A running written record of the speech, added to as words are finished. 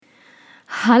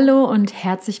Hallo und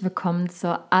herzlich willkommen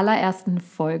zur allerersten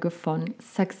Folge von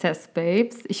Success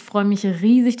Babes. Ich freue mich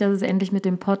riesig, dass es endlich mit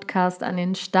dem Podcast an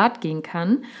den Start gehen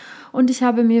kann. Und ich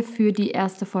habe mir für die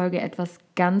erste Folge etwas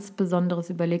ganz Besonderes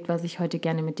überlegt, was ich heute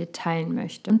gerne mit dir teilen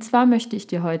möchte. Und zwar möchte ich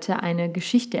dir heute eine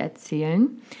Geschichte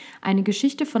erzählen. Eine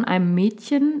Geschichte von einem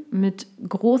Mädchen mit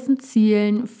großen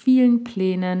Zielen, vielen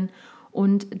Plänen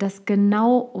und das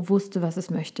genau wusste, was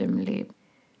es möchte im Leben.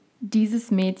 Dieses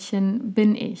Mädchen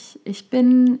bin ich. Ich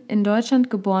bin in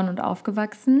Deutschland geboren und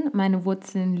aufgewachsen. Meine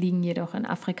Wurzeln liegen jedoch in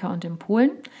Afrika und in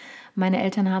Polen. Meine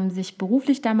Eltern haben sich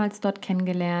beruflich damals dort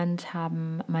kennengelernt,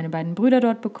 haben meine beiden Brüder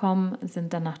dort bekommen,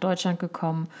 sind dann nach Deutschland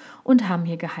gekommen und haben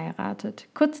hier geheiratet.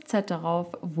 Kurze Zeit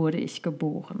darauf wurde ich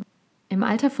geboren. Im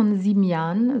Alter von 7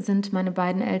 Jahren sind meine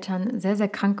beiden Eltern sehr, sehr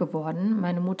krank geworden.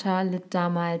 Meine Mutter litt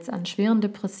damals an schweren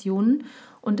Depressionen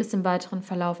und ist im weiteren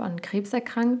Verlauf an Krebs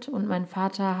erkrankt. Und mein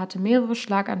Vater hatte mehrere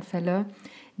Schlaganfälle,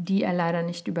 die er leider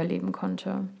nicht überleben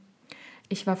konnte.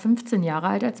 Ich war 15 Jahre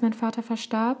alt, als mein Vater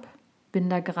verstarb. Bin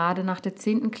da gerade nach der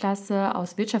 10. Klasse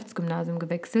aus Wirtschaftsgymnasium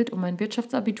gewechselt, um mein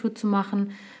Wirtschaftsabitur zu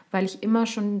machen, weil ich immer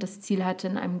schon das Ziel hatte,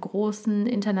 in einem großen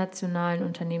internationalen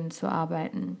Unternehmen zu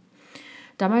arbeiten.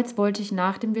 Damals wollte ich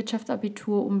nach dem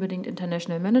Wirtschaftsabitur unbedingt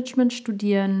International Management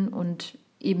studieren und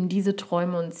eben diese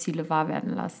Träume und Ziele wahr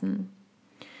werden lassen.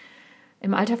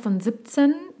 Im Alter von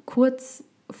 17, kurz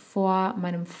vor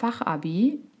meinem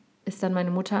Fachabi, ist dann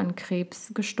meine Mutter an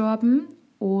Krebs gestorben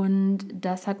und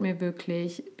das hat mir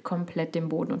wirklich komplett den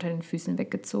Boden unter den Füßen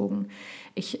weggezogen.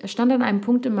 Ich stand an einem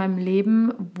Punkt in meinem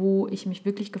Leben, wo ich mich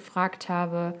wirklich gefragt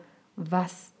habe,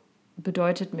 was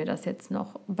bedeutet mir das jetzt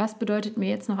noch? Was bedeutet mir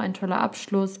jetzt noch ein toller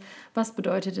Abschluss? Was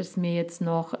bedeutet es mir jetzt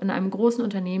noch, in einem großen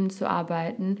Unternehmen zu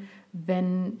arbeiten,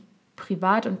 wenn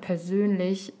privat und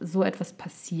persönlich so etwas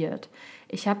passiert?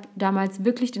 Ich habe damals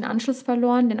wirklich den Anschluss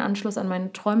verloren, den Anschluss an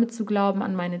meine Träume zu glauben,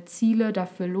 an meine Ziele,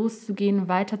 dafür loszugehen,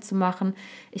 weiterzumachen.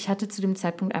 Ich hatte zu dem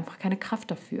Zeitpunkt einfach keine Kraft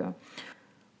dafür.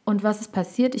 Und was ist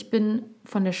passiert? Ich bin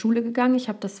von der Schule gegangen, ich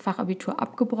habe das Fachabitur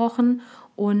abgebrochen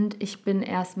und ich bin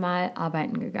erstmal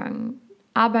arbeiten gegangen.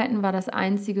 Arbeiten war das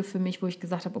Einzige für mich, wo ich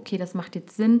gesagt habe, okay, das macht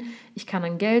jetzt Sinn, ich kann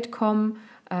an Geld kommen,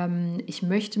 ich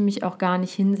möchte mich auch gar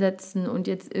nicht hinsetzen und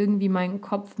jetzt irgendwie meinen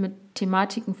Kopf mit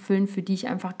Thematiken füllen, für die ich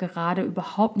einfach gerade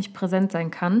überhaupt nicht präsent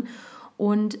sein kann.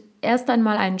 Und erst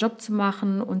einmal einen Job zu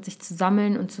machen und sich zu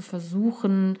sammeln und zu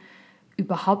versuchen,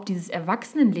 überhaupt dieses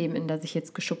Erwachsenenleben, in das ich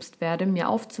jetzt geschubst werde, mir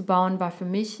aufzubauen, war für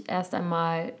mich erst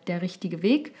einmal der richtige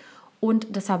Weg.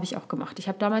 Und das habe ich auch gemacht. Ich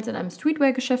habe damals in einem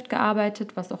Streetwear-Geschäft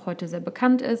gearbeitet, was auch heute sehr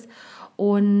bekannt ist,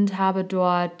 und habe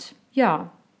dort,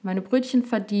 meine Brötchen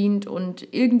verdient und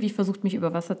irgendwie versucht, mich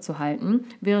über Wasser zu halten,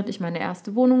 während ich meine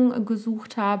erste Wohnung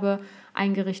gesucht habe,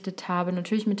 eingerichtet habe,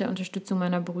 natürlich mit der Unterstützung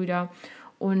meiner Brüder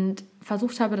und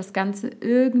versucht habe, das Ganze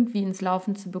irgendwie ins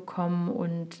Laufen zu bekommen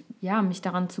und mich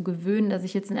daran zu gewöhnen, dass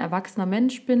ich jetzt ein erwachsener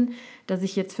Mensch bin, dass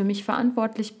ich jetzt für mich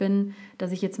verantwortlich bin,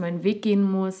 dass ich jetzt meinen Weg gehen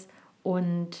muss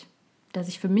und dass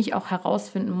ich für mich auch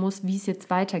herausfinden muss, wie es jetzt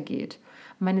weitergeht.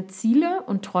 Meine Ziele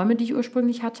und Träume, die ich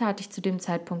ursprünglich hatte, hatte ich zu dem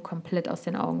Zeitpunkt komplett aus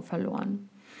den Augen verloren.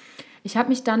 Ich habe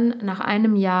mich dann nach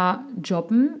einem Jahr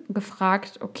Jobben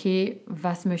gefragt, okay,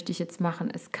 was möchte ich jetzt machen?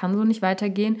 Es kann so nicht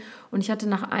weitergehen. Und ich hatte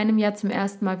nach einem Jahr zum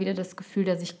ersten Mal wieder das Gefühl,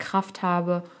 dass ich Kraft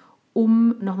habe,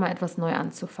 um nochmal etwas neu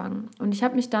anzufangen. Und ich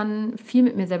habe mich dann viel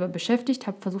mit mir selber beschäftigt,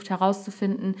 habe versucht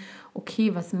herauszufinden,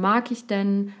 okay, was mag ich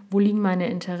denn? Wo liegen meine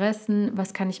Interessen?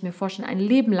 Was kann ich mir vorstellen, ein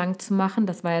Leben lang zu machen?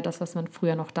 Das war ja das, was man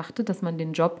früher noch dachte, dass man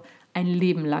den Job ein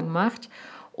Leben lang macht.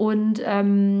 Und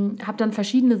habe dann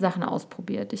verschiedene Sachen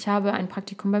ausprobiert. Ich habe ein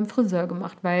Praktikum beim Friseur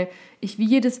gemacht, weil ich wie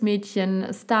jedes Mädchen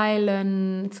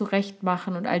stylen,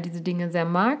 zurechtmachen und all diese Dinge sehr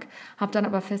mag. Habe dann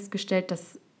aber festgestellt,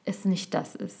 dass es nicht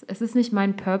das ist. Es ist nicht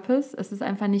mein Purpose. Es ist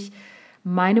einfach nicht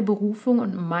meine Berufung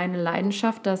und meine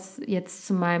Leidenschaft, das jetzt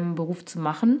zu meinem Beruf zu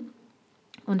machen.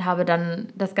 Und habe dann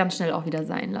das ganz schnell auch wieder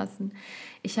sein lassen.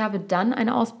 Ich habe dann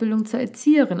eine Ausbildung zur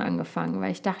Erzieherin angefangen,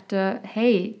 weil ich dachte,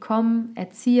 hey, komm,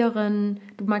 Erzieherin,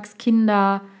 du magst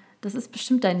Kinder, das ist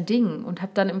bestimmt dein Ding. Und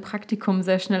habe dann im Praktikum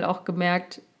sehr schnell auch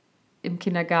gemerkt, im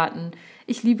Kindergarten,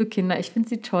 ich liebe Kinder, ich finde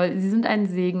sie toll, sie sind ein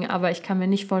Segen, aber ich kann mir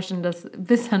nicht vorstellen, das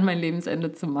bis an mein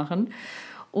Lebensende zu machen.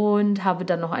 Und habe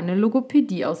dann noch eine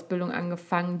Logopädie-Ausbildung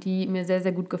angefangen, die mir sehr,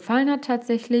 sehr gut gefallen hat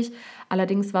tatsächlich.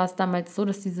 Allerdings war es damals so,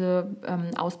 dass diese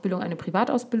Ausbildung eine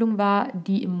Privatausbildung war,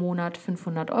 die im Monat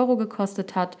 500 €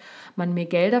 gekostet hat. Man mir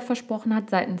Gelder versprochen hat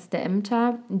seitens der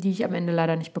Ämter, die ich am Ende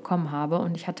leider nicht bekommen habe.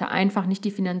 Und ich hatte einfach nicht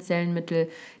die finanziellen Mittel,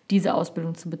 diese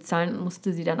Ausbildung zu bezahlen und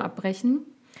musste sie dann abbrechen.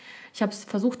 Ich habe es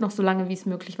versucht, noch so lange wie es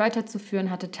möglich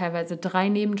weiterzuführen, hatte teilweise 3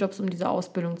 Nebenjobs, um diese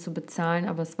Ausbildung zu bezahlen,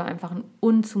 aber es war einfach ein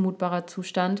unzumutbarer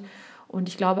Zustand. Und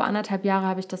ich glaube, 1,5 Jahre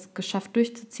habe ich das geschafft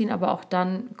durchzuziehen, aber auch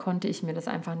dann konnte ich mir das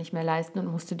einfach nicht mehr leisten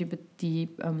und musste die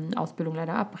Ausbildung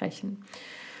leider abbrechen.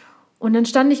 Und dann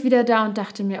stand ich wieder da und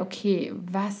dachte mir, okay,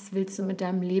 was willst du mit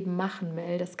deinem Leben machen,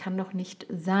 Mel? Das kann doch nicht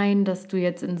sein, dass du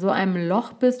jetzt in so einem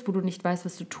Loch bist, wo du nicht weißt,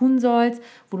 was du tun sollst,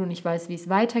 wo du nicht weißt, wie es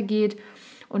weitergeht.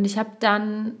 Und ich habe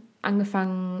dann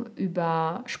angefangen,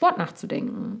 über Sport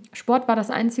nachzudenken. Sport war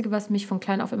das Einzige, was mich von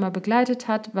klein auf immer begleitet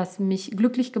hat, was mich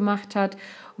glücklich gemacht hat,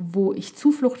 wo ich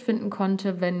Zuflucht finden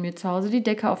konnte, wenn mir zu Hause die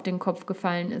Decke auf den Kopf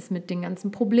gefallen ist mit den ganzen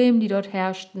Problemen, die dort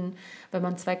herrschten, wenn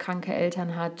man 2 kranke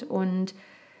Eltern hat. Und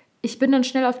ich bin dann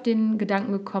schnell auf den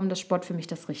Gedanken gekommen, dass Sport für mich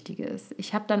das Richtige ist.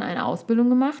 Ich habe dann eine Ausbildung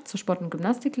gemacht zur Sport- und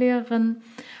Gymnastiklehrerin,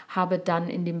 habe dann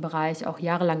in dem Bereich auch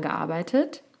jahrelang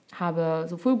gearbeitet, habe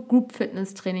sowohl Group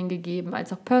Fitness Training gegeben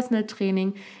als auch Personal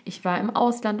Training. Ich war im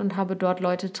Ausland und habe dort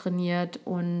Leute trainiert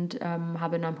und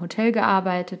habe in einem Hotel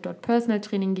gearbeitet, dort Personal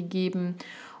Training gegeben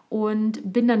und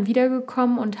bin dann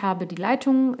wiedergekommen und habe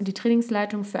die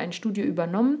Trainingsleitung für ein Studio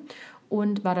übernommen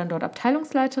und war dann dort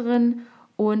Abteilungsleiterin.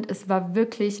 Und es war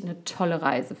wirklich eine tolle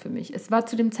Reise für mich. Es war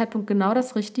zu dem Zeitpunkt genau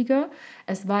das Richtige.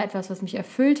 Es war etwas, was mich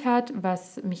erfüllt hat,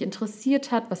 was mich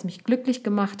interessiert hat, was mich glücklich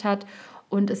gemacht hat.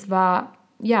 Und es war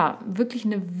ja wirklich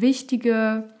ein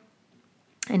wichtiges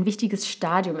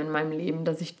Stadium in meinem Leben,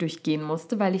 das ich durchgehen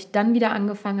musste, weil ich dann wieder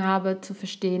angefangen habe zu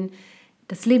verstehen,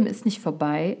 das Leben ist nicht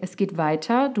vorbei, es geht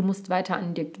weiter, du musst weiter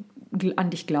an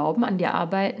dich glauben, an dir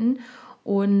arbeiten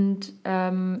und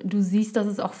du siehst, dass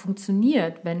es auch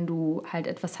funktioniert, wenn du halt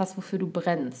etwas hast, wofür du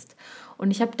brennst. Und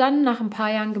ich habe dann nach ein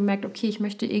paar Jahren gemerkt, okay, ich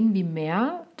möchte irgendwie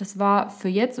mehr. Das war für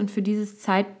jetzt und für diesen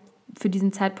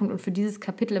Zeitpunkt und für dieses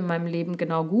Kapitel in meinem Leben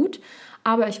genau gut,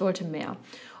 aber ich wollte mehr.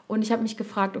 Und ich habe mich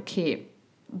gefragt, okay,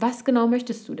 was genau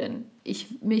möchtest du denn? Ich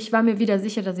war mir wieder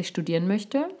sicher, dass ich studieren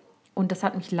möchte. Und das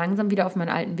hat mich langsam wieder auf meinen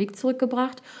alten Weg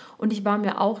zurückgebracht. Und ich war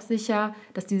mir auch sicher,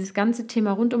 dass dieses ganze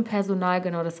Thema rund um Personal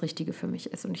genau das Richtige für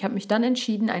mich ist. Und ich habe mich dann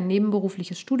entschieden, ein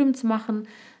nebenberufliches Studium zu machen,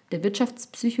 der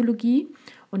Wirtschaftspsychologie,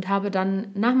 und habe dann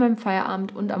nach meinem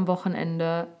Feierabend und am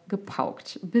Wochenende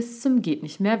gepaukt. Bis zum geht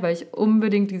nicht mehr, weil ich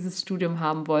unbedingt dieses Studium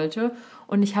haben wollte.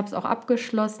 Und ich habe es auch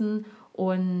abgeschlossen.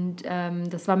 Und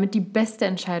das war mit die beste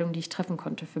Entscheidung, die ich treffen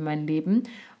konnte für mein Leben,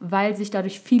 weil sich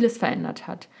dadurch vieles verändert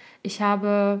hat. Ich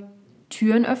habe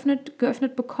Türen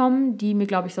geöffnet bekommen, die mir,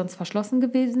 glaube ich, sonst verschlossen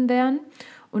gewesen wären.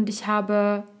 Und ich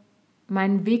habe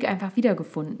meinen Weg einfach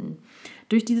wiedergefunden.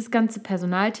 Durch dieses ganze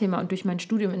Personalthema und durch mein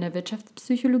Studium in der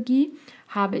Wirtschaftspsychologie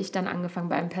habe ich dann angefangen,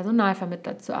 bei einem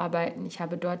Personalvermittler zu arbeiten. Ich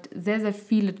habe dort sehr, sehr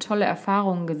viele tolle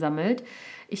Erfahrungen gesammelt.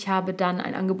 Ich habe dann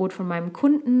ein Angebot von meinem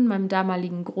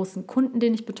damaligen großen Kunden,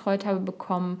 den ich betreut habe,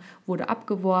 bekommen, wurde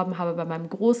abgeworben, habe bei meinem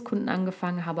Großkunden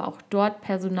angefangen, habe auch dort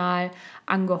Personal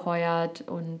angeheuert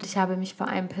und ich habe mich vor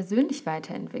allem persönlich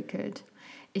weiterentwickelt.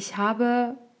 Ich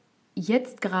habe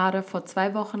jetzt gerade vor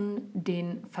 2 Wochen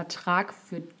den Vertrag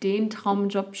für den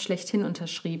Traumjob schlechthin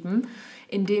unterschrieben,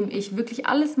 in dem ich wirklich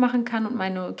alles machen kann und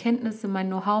meine Kenntnisse, mein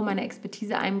Know-how, meine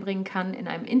Expertise einbringen kann in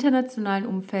einem internationalen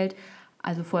Umfeld.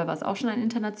 Also vorher war es auch schon ein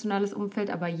internationales Umfeld,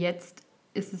 aber jetzt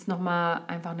ist es nochmal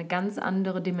einfach eine ganz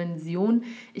andere Dimension.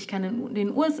 Ich kann in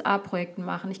den USA Projekte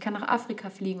machen, ich kann nach Afrika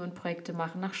fliegen und Projekte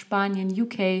machen, nach Spanien,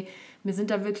 UK. Mir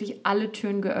sind da wirklich alle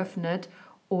Türen geöffnet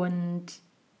und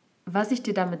was ich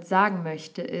dir damit sagen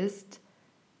möchte ist,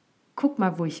 guck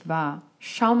mal, wo ich war.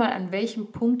 Schau mal, an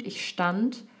welchem Punkt ich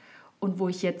stand und wo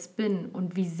ich jetzt bin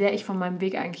und wie sehr ich von meinem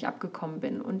Weg eigentlich abgekommen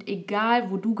bin. Und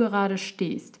egal, wo du gerade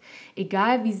stehst,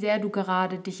 egal, wie sehr du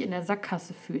gerade dich in der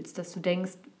Sackgasse fühlst, dass du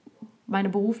denkst, meine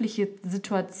berufliche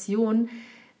Situation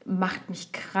macht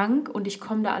mich krank und ich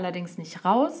komme da allerdings nicht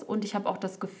raus und ich habe auch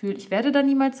das Gefühl, ich werde da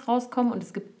niemals rauskommen und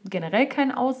es gibt generell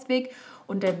keinen Ausweg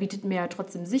und der bietet mir ja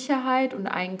trotzdem Sicherheit und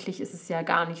eigentlich ist es ja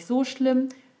gar nicht so schlimm.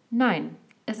 Nein,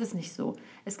 es ist nicht so.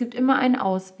 Es gibt immer einen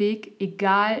Ausweg,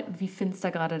 egal wie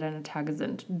finster gerade deine Tage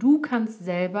sind. Du kannst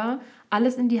selber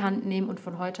alles in die Hand nehmen und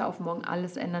von heute auf morgen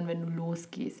alles ändern, wenn du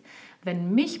losgehst.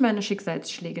 Wenn mich meine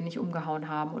Schicksalsschläge nicht umgehauen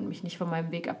haben und mich nicht von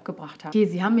meinem Weg abgebracht haben. Okay,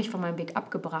 sie haben mich von meinem Weg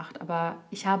abgebracht, aber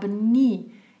ich habe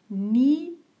nie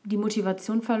die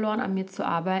Motivation verloren, an mir zu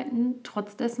arbeiten,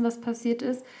 trotz dessen, was passiert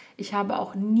ist. Ich habe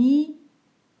auch nie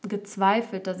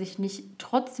gezweifelt, dass ich nicht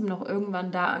trotzdem noch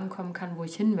irgendwann da ankommen kann, wo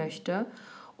ich hin möchte.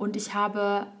 Und ich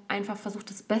habe einfach versucht,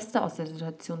 das Beste aus der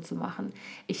Situation zu machen.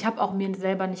 Ich habe auch mir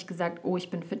selber nicht gesagt, oh, ich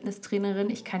bin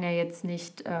Fitnesstrainerin, ich kann ja jetzt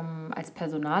nicht als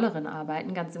Personalerin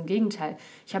arbeiten. Ganz im Gegenteil.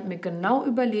 Ich habe mir genau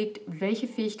überlegt, welche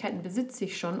Fähigkeiten besitze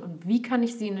ich schon und wie kann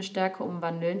ich sie in eine Stärke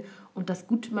umwandeln und das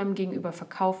gut meinem Gegenüber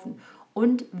verkaufen.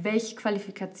 Und welche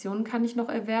Qualifikationen kann ich noch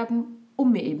erwerben,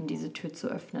 um mir eben diese Tür zu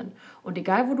öffnen. Und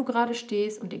egal, wo du gerade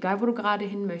stehst und egal, wo du gerade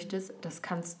hin möchtest, das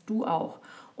kannst du auch.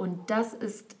 Und das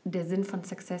ist der Sinn von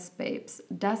Success Babes.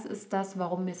 Das ist das,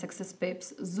 warum mir Success Babes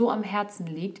so am Herzen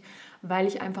liegt, weil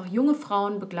ich einfach junge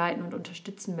Frauen begleiten und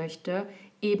unterstützen möchte,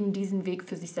 eben diesen Weg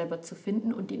für sich selber zu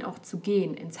finden und ihn auch zu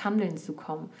gehen, ins Handeln zu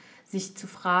kommen. Sich zu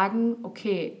fragen,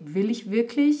 okay, will ich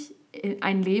wirklich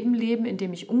ein Leben leben, in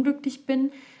dem ich unglücklich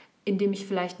bin, in dem ich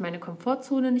vielleicht meine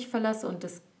Komfortzone nicht verlasse und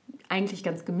das eigentlich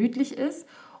ganz gemütlich ist?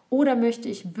 Oder möchte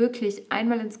ich wirklich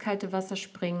einmal ins kalte Wasser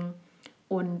springen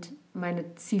und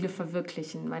meine Ziele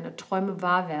verwirklichen, meine Träume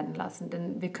wahr werden lassen?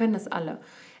 Denn wir können das alle.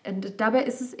 Und dabei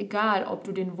ist es egal, ob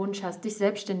du den Wunsch hast, dich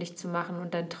selbstständig zu machen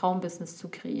und dein Traumbusiness zu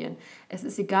kreieren. Es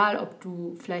ist egal, ob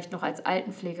du vielleicht noch als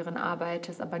Altenpflegerin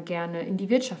arbeitest, aber gerne in die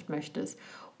Wirtschaft möchtest.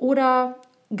 Oder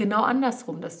genau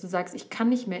andersrum, dass du sagst, ich kann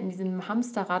nicht mehr in diesem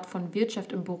Hamsterrad von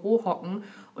Wirtschaft im Büro hocken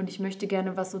und ich möchte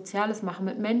gerne was Soziales machen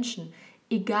mit Menschen.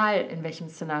 Egal, in welchem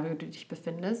Szenario du dich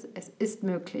befindest, es ist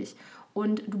möglich.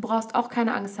 Und du brauchst auch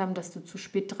keine Angst haben, dass du zu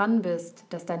spät dran bist,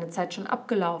 dass deine Zeit schon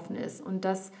abgelaufen ist und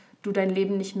dass du dein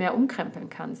Leben nicht mehr umkrempeln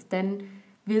kannst. Denn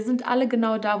wir sind alle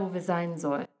genau da, wo wir sein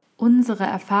sollen. Unsere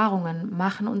Erfahrungen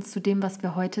machen uns zu dem, was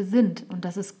wir heute sind. Und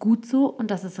das ist gut so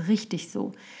und das ist richtig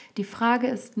so. Die Frage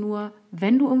ist nur,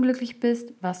 wenn du unglücklich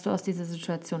bist, was du aus dieser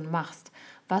Situation machst.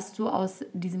 Was du aus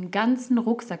diesem ganzen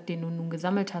Rucksack, den du nun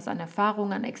gesammelt hast, an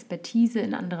Erfahrungen, an Expertise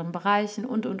in anderen Bereichen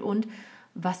und,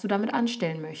 was du damit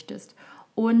anstellen möchtest.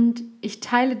 Und ich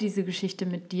teile diese Geschichte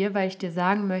mit dir, weil ich dir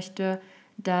sagen möchte,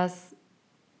 dass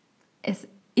es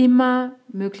immer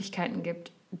Möglichkeiten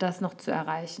gibt, das noch zu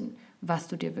erreichen, was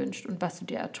du dir wünschst und was du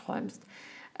dir erträumst.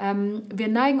 Wir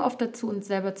neigen oft dazu, uns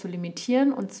selber zu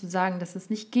limitieren und zu sagen, dass es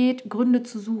nicht geht, Gründe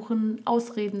zu suchen,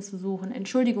 Ausreden zu suchen,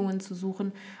 Entschuldigungen zu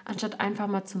suchen, anstatt einfach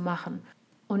mal zu machen.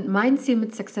 Und mein Ziel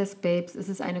mit Success Babes ist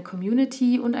es, eine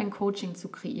Community und ein Coaching zu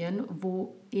kreieren,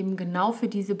 wo eben genau für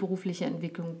diese berufliche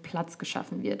Entwicklung Platz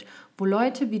geschaffen wird. Wo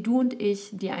Leute wie du und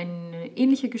ich, die eine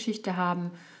ähnliche Geschichte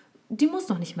haben, die muss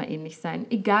noch nicht mal ähnlich sein,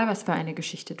 egal was für eine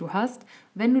Geschichte du hast.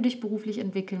 Wenn du dich beruflich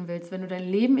entwickeln willst, wenn du dein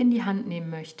Leben in die Hand nehmen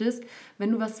möchtest,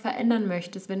 wenn du was verändern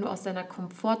möchtest, wenn du aus deiner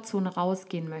Komfortzone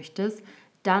rausgehen möchtest,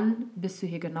 dann bist du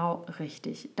hier genau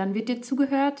richtig. Dann wird dir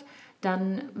zugehört,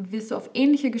 dann wirst du auf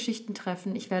ähnliche Geschichten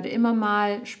treffen. Ich werde immer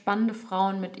mal spannende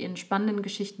Frauen mit ihren spannenden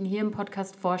Geschichten hier im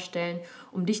Podcast vorstellen,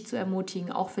 um dich zu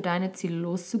ermutigen, auch für deine Ziele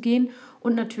loszugehen.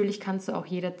 Und natürlich kannst du auch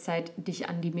jederzeit dich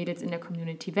an die Mädels in der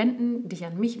Community wenden, dich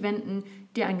an mich wenden,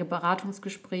 dir ein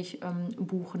Beratungsgespräch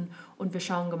buchen und wir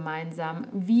schauen gemeinsam,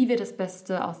 wie wir das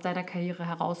Beste aus deiner Karriere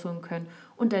herausholen können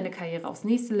und deine Karriere aufs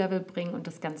nächste Level bringen und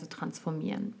das Ganze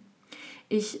transformieren.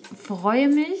 Ich freue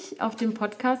mich auf den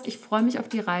Podcast, ich freue mich auf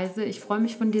die Reise, ich freue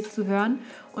mich von dir zu hören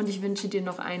und ich wünsche dir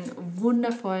noch einen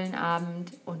wundervollen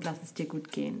Abend und lass es dir gut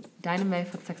gehen. Deine Mel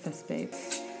von Success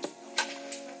Babes.